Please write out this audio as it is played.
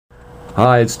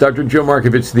Hi, it's Dr. Joe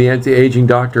Markovich, the anti-aging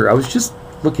doctor. I was just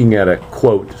looking at a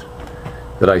quote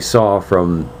that I saw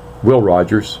from Will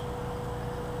Rogers.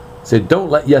 It said, "Don't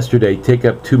let yesterday take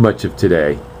up too much of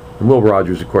today." And Will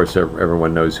Rogers, of course,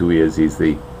 everyone knows who he is. He's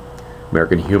the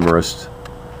American humorist.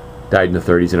 Died in the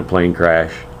 30s in a plane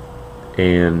crash.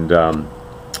 And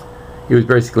he was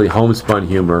basically homespun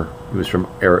humor. He was from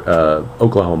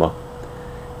Oklahoma.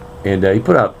 And he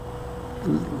put out a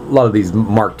lot of these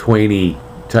Mark Twain-y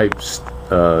type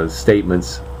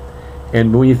statements.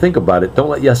 And when you think about it, don't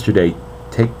let yesterday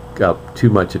take up too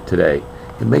much of today.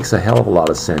 It makes a hell of a lot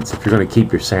of sense if you're going to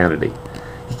keep your sanity.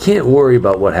 You can't worry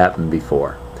about what happened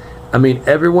before. I mean,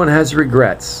 everyone has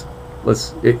regrets.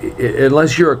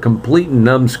 Unless you're a complete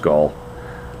numbskull,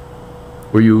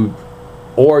 where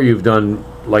you've done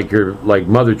like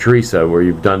Mother Teresa, where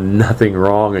you've done nothing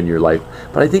wrong in your life.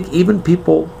 But I think even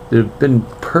people that have been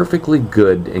perfectly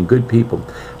good and good people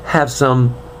have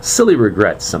some silly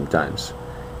regrets sometimes,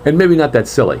 and maybe not that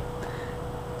silly.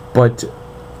 But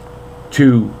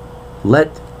to let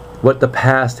what the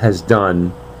past has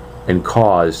done and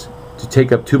caused to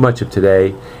take up too much of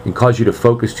today and cause you to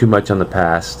focus too much on the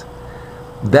past,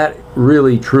 that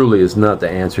really truly is not the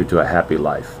answer to a happy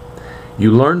life.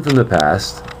 You learn from the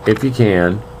past if you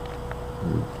can,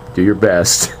 do your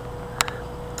best,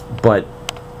 but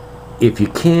if you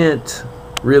can't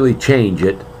really change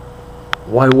it,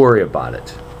 why worry about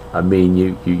it? I mean,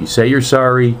 you say you're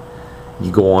sorry, you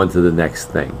go on to the next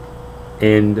thing.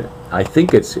 And I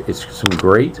think it's some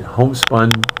great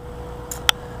homespun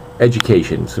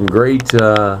education, some great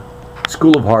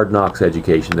school of hard knocks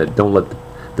education that don't let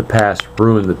the past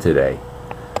ruin the today.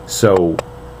 So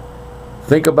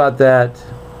think about that,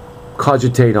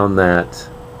 cogitate on that,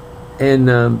 and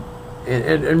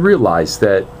realize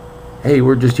that, hey,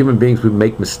 we're just human beings. We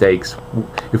make mistakes.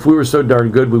 If we were so darn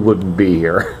good, we wouldn't be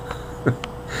here.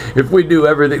 If we knew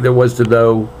everything there was to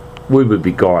know, we would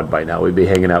be gone by now. We'd be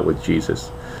hanging out with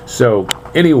Jesus. So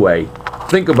anyway,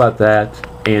 think about that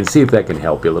and see if that can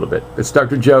help you a little bit. It's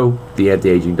Dr. Joe, the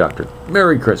anti-aging doctor.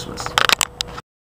 Merry Christmas.